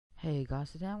Hey guys,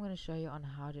 today I'm going to show you on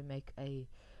how to make a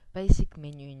basic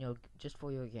menu in your just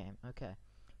for your game. Okay,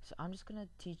 so I'm just going to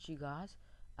teach you guys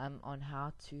on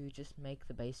how to just make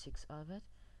the basics of it.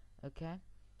 Okay,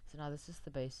 so now this is the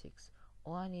basics.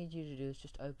 All I need you to do is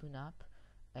just open up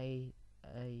a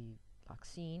like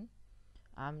scene.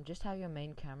 Just have your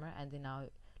main camera, and then now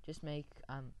just make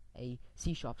a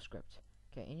C# script.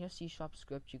 Okay, in your C#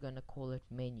 script you're going to call it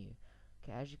menu.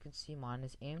 Okay, as you can see, mine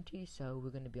is empty, so we're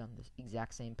going to be on this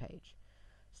exact same page.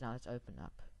 So now let's open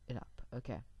it up.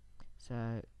 Okay,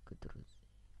 so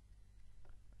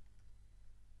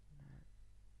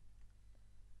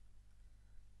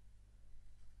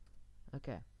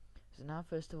okay, so now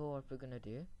first of all, what we're going to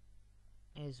do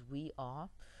is we are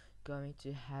going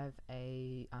to have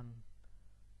a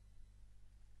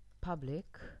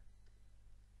public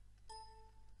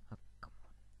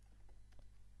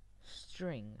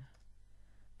string.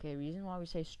 Okay, reason why we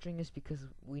say string is because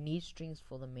we need strings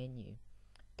for the menu.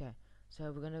 Okay,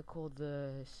 so we're gonna call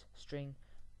this string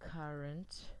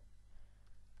current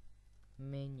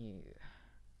menu.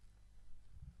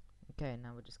 Okay,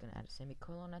 now we're just gonna add a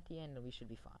semicolon at the end and we should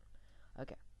be fine.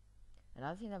 Okay,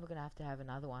 another thing that we're gonna have to have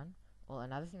another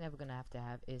thing that we're gonna have to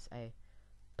have is a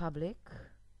public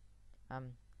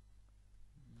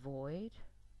void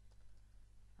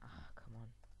come on,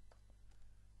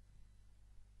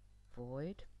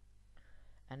 void,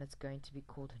 and it's going to be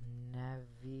called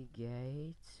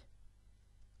navigate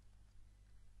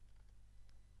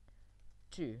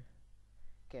to.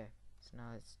 Okay, so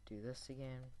now let's do this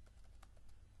again,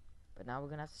 but now we're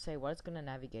gonna have to say what it's gonna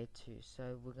navigate to.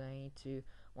 So we're going to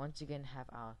once again have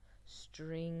our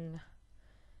string,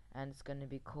 and it's gonna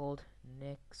be called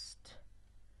next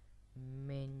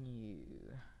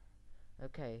menu.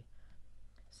 Okay,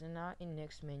 so now in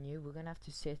next menu we're gonna have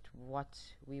to set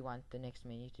what we want the next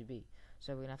menu to be.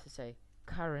 So we're gonna have to say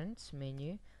current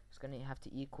menu is gonna have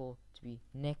to equal to be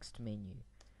next menu.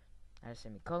 Add a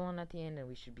semicolon at the end and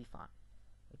we should be fine.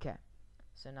 Okay,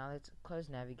 so now let's close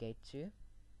navigate to.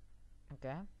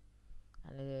 Okay,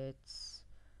 and let's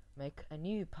make a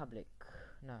new public.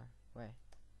 No, wait.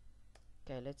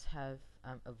 Okay, let's have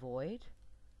a void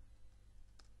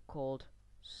called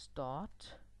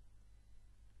start.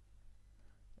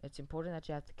 It's important that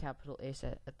you have the capital S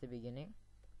at the beginning.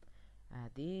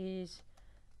 Add these.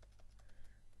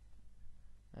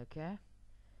 Okay,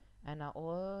 and now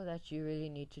all that you really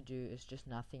need to do is just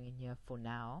nothing in here for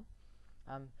now.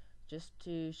 Just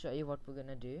to show you what we're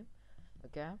gonna do.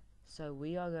 Okay, so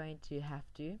we are going to have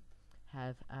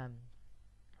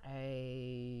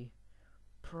a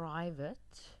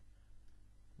private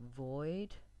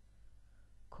void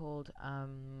called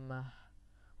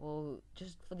well,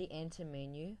 just for the enter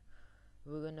menu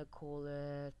we're gonna call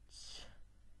it,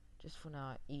 just for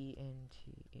now,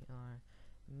 enter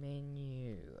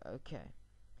menu. Okay,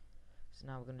 so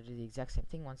now we're gonna do the exact same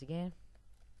thing once again.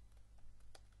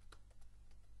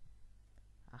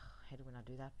 I hate it when I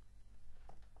do that.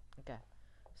 Okay,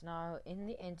 so now in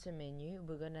the enter menu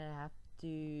we're gonna have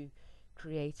to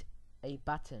create a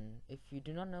button. If you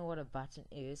do not know what a button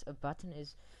is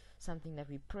something that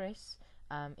we press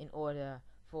in order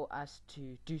for us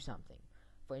to do something.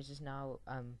 For instance, now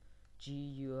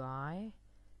GUI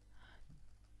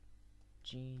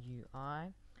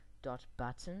dot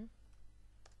button,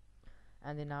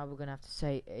 and then now we're gonna have to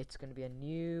say it's gonna be a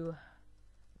new,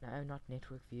 no, not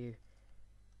network view,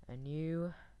 a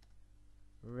new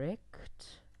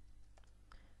rect.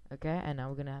 Okay, and now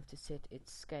we're gonna have to set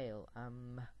its scale.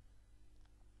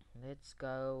 Let's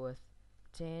go with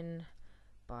 10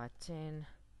 by 10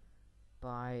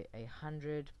 by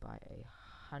 100 by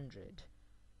 100.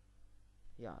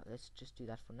 Yeah, let's just do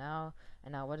that for now.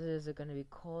 And now what is it going to be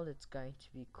called? It's going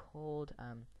to be called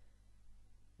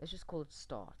let's just call it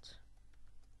start.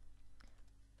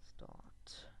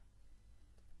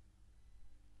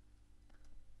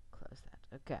 Close that.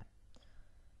 Okay,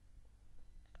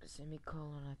 a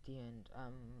semicolon at the end.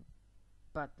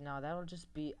 But now that'll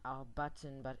just be our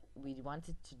button, but we want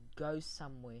it to go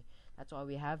somewhere. That's why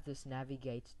we have this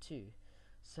navigate to.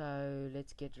 So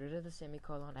let's get rid of the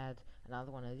semicolon, add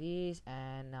another one of these,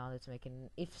 and now let's make an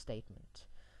if statement.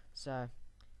 So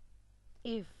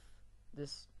if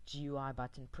this GUI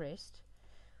button pressed,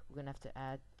 we're gonna have to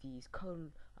add these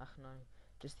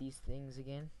just these things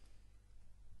again,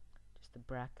 just the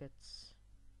brackets,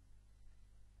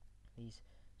 these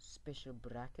special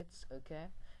brackets.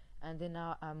 Okay, and then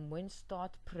now when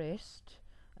start pressed,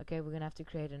 okay, we're gonna have to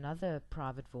create another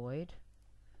private void.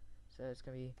 So it's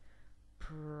gonna be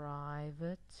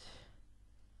private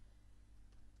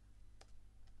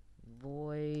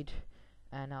void,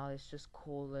 and now let's just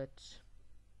call it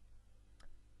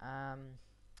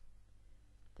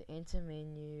the enter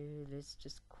menu, let's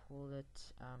just call it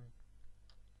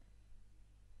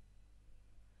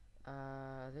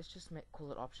let's just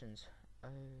call it options.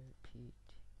 OPT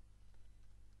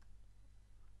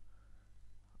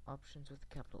options with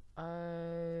a capital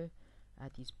O.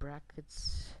 Add these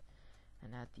brackets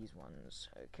and add these ones.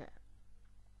 Okay.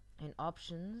 In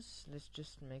options, let's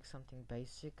just make something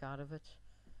basic out of it.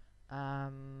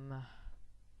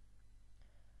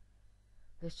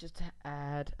 Let's just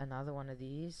add another one of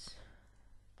these,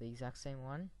 the exact same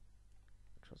one.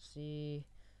 Control C,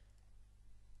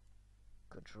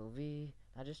 Control V.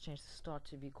 I just changed the start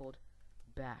to be called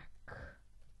back.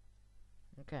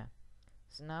 Okay.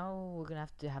 So now we're gonna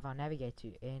have to have our navigate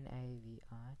to NAVI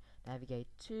navigate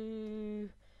to,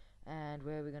 and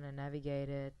where we're gonna navigate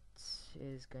it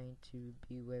is going to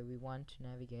be where we want to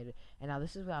navigate it. And now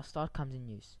this is where our start comes in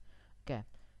use. Okay,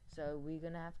 so we're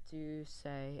gonna have to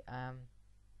say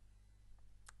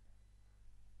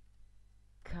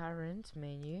current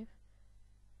menu.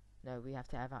 No, we have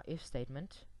to have our if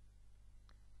statement.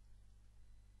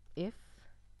 If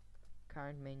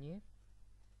current menu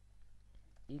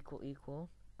equal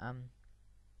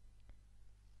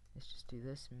let's just do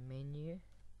this, menu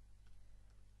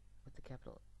with the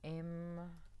capital M,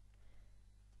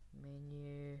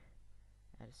 menu,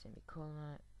 add a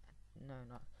semicolon, no,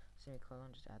 not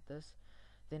semicolon, just add this.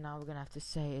 Then now we're gonna have to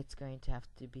say it's going to have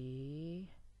to be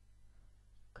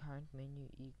current menu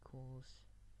equals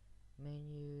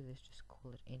menu, let's just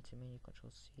call it enter menu,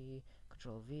 Control C,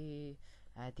 Control V,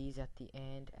 add these at the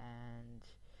end and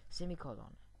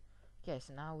semicolon. Okay,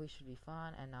 so now we should be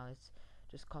fine, and now let's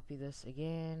just copy this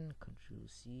again, Control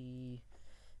C,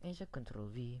 enter, Control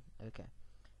V. Okay,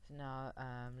 so now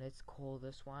let's call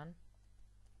this one.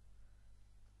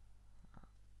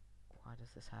 Why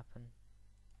does this happen?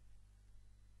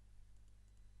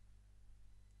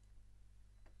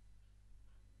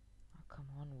 Oh, come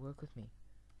on, work with me.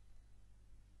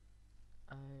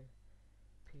 OPT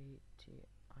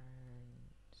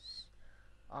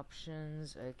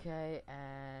options. Okay,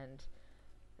 and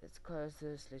let's close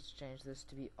this. Let's change this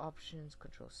to be options.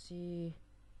 Control C,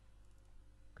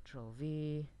 Control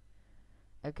V.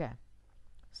 Okay,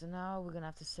 so now we're gonna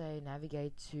have to say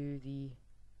navigate to the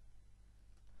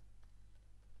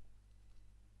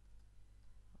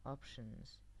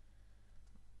options.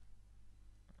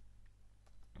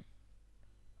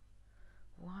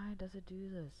 Why does it do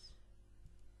this?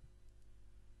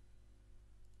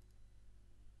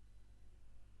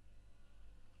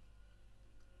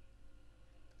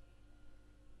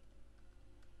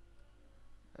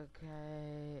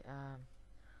 Okay,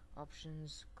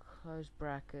 options, close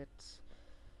brackets,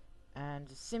 and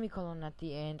semicolon at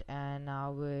the end. And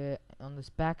now we're on this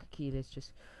back key. Let's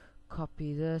just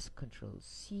copy this, Control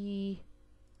C,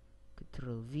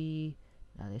 Control V.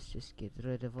 Now let's just get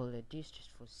rid of all of this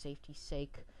just for safety's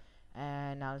sake.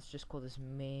 And now let's just call this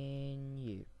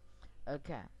menu.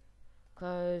 Okay,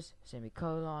 close,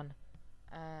 semicolon.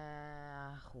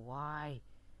 Why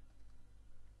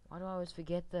do I always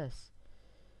forget this?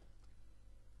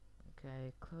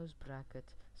 Okay, close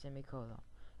bracket, semicolon.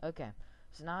 Okay,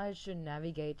 so now it should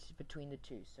navigate between the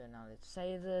two. So now let's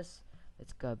save this.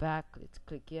 Let's go back. Let's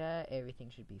click here. Everything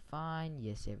should be fine.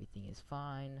 Yes, everything is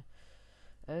fine.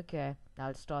 Okay, now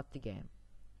let's start the game.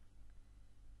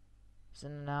 So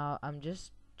now I'm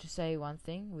just to say one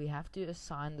thing. We have to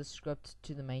assign the script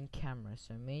to the main camera.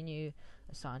 So menu,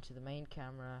 assign to the main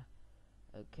camera.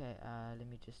 Okay, let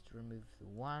me just remove the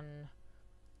one.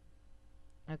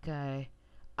 Okay.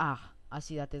 I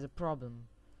see that there's a problem.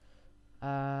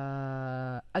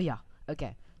 Oh yeah,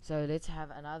 okay. So let's have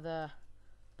another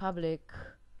public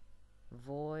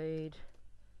void.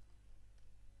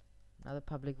 Another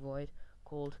public void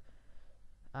called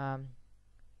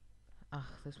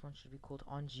this one should be called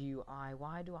OnGUI.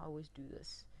 Why do I always do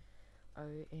this?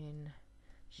 ONGUI.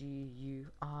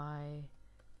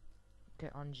 Okay,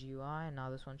 OnGUI, and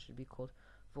now this one should be called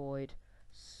void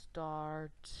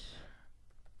start.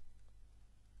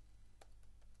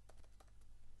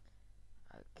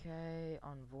 Okay,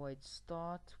 on void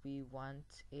start we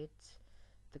want it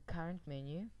the current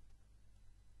menu.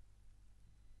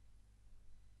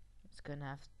 It's gonna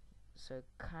have so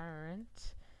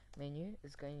current menu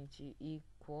is going to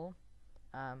equal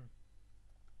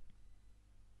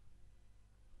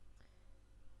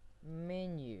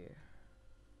menu,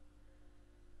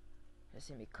 a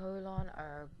semicolon.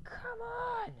 Oh, come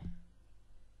on,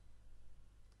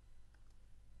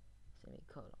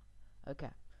 semicolon.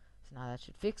 Okay, so now that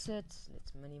should fix it.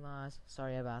 Let's minimize.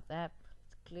 Sorry about that.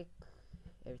 Let's click.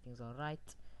 Everything's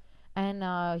alright. And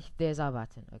now there's our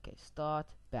button. Okay, start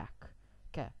back.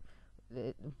 Okay,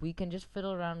 we can just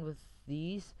fiddle around with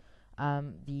these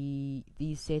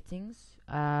these settings.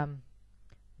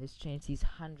 Let's change these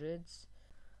hundreds.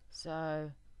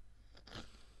 So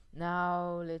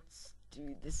now let's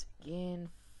do this again.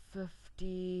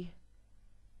 50,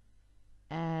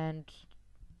 and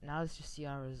now let's just see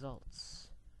our results.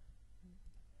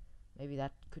 Maybe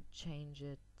that could change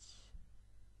it.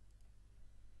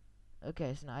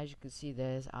 Okay, so now as you can see,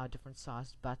 there's our different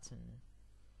sized button.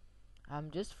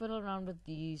 Just fiddle around with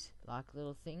these like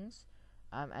little things,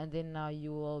 and then now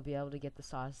you will be able to get the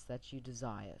size that you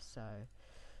desire. So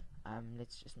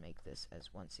let's just make this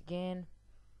as, once again,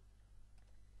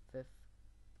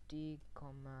 50,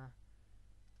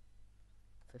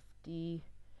 50,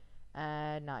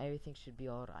 and now everything should be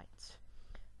alright.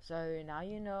 So now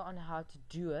you know on how to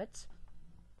do it.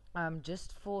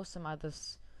 Just for some other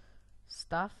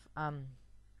stuff,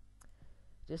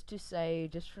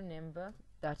 just remember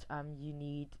that you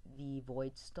need the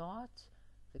void start,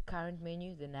 the current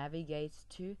menu, the navigate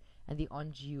to, and the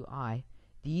on GUI.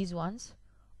 These ones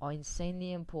are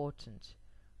insanely important.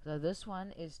 So this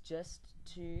one is just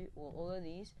to, or all of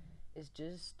these is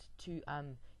just to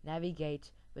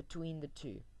navigate between the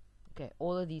two. Okay,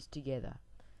 all of these together.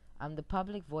 The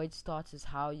public void start is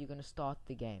how you're going to start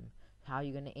the game, how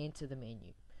you're going to enter the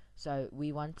menu. So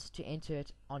we want to enter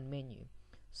it on menu.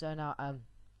 So now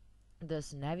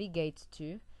this navigate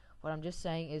to, what I'm just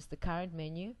saying is the current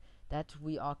menu that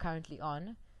we are currently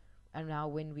on, and now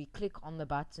when we click on the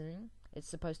button, it's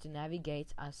supposed to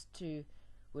navigate us to,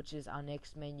 which is our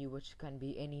next menu, which can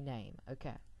be any name.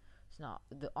 Okay, so now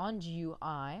the on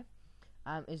GUI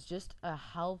is just a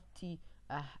healthy,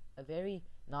 a very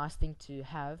nice thing to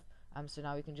have. So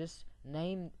now we can just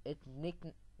name it,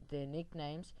 their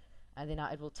nicknames, and then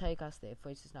now it will take us there. For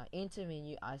instance, now enter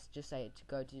menu, I just say it to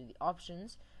go to the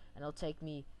options, and it'll take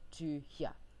me to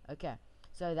here. Okay,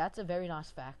 so that's a very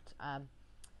nice fact.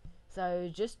 So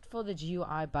just for the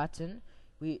GUI button,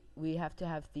 we have to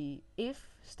have the if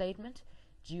statement,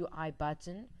 GUI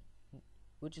button,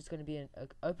 which is going to be an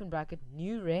open bracket,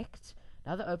 new rect,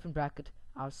 another open bracket,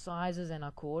 our sizes and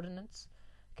our coordinates.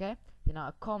 Okay, then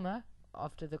our comma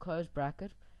after the close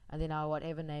bracket, and then our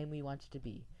whatever name we want it to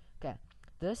be. Okay,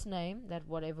 this name, that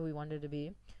whatever we want it to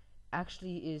be,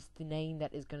 actually is the name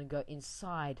that is going to go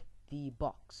inside the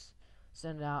box.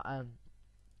 So now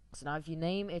if you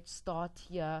name it start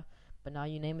here, but now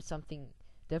you name it something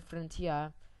different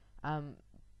here, and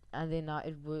then now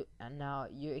it will, and now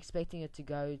you're expecting it to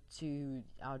go to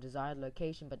our desired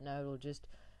location, but no, it will just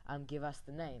give us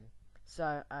the name.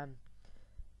 So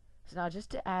so now just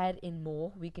to add in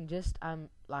more, we can just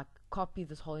like copy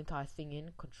this whole entire thing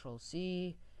in, Control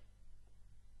C,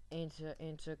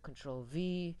 enter, Control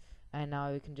V, and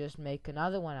now we can just make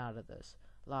another one out of this.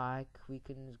 Like we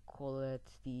can call it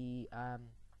the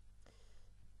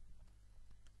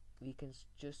we can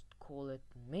just call it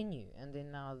menu, and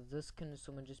then now this can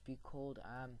someone just be called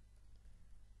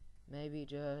maybe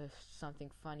just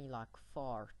something funny like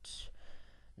fart.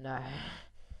 No.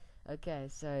 Okay,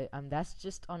 so that's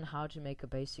just on how to make a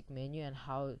basic menu and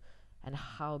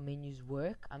how menus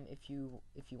work. If you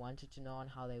wanted to know on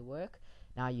how they work,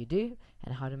 now you do,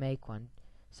 and how to make one.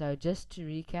 So just to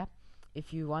recap,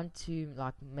 if you want to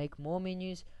like make more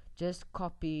menus, just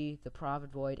copy the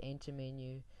private void enter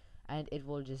menu, and it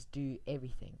will just do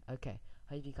everything. Okay,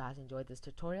 hope you guys enjoyed this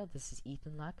tutorial. This is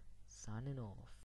Ethan Luck signing off.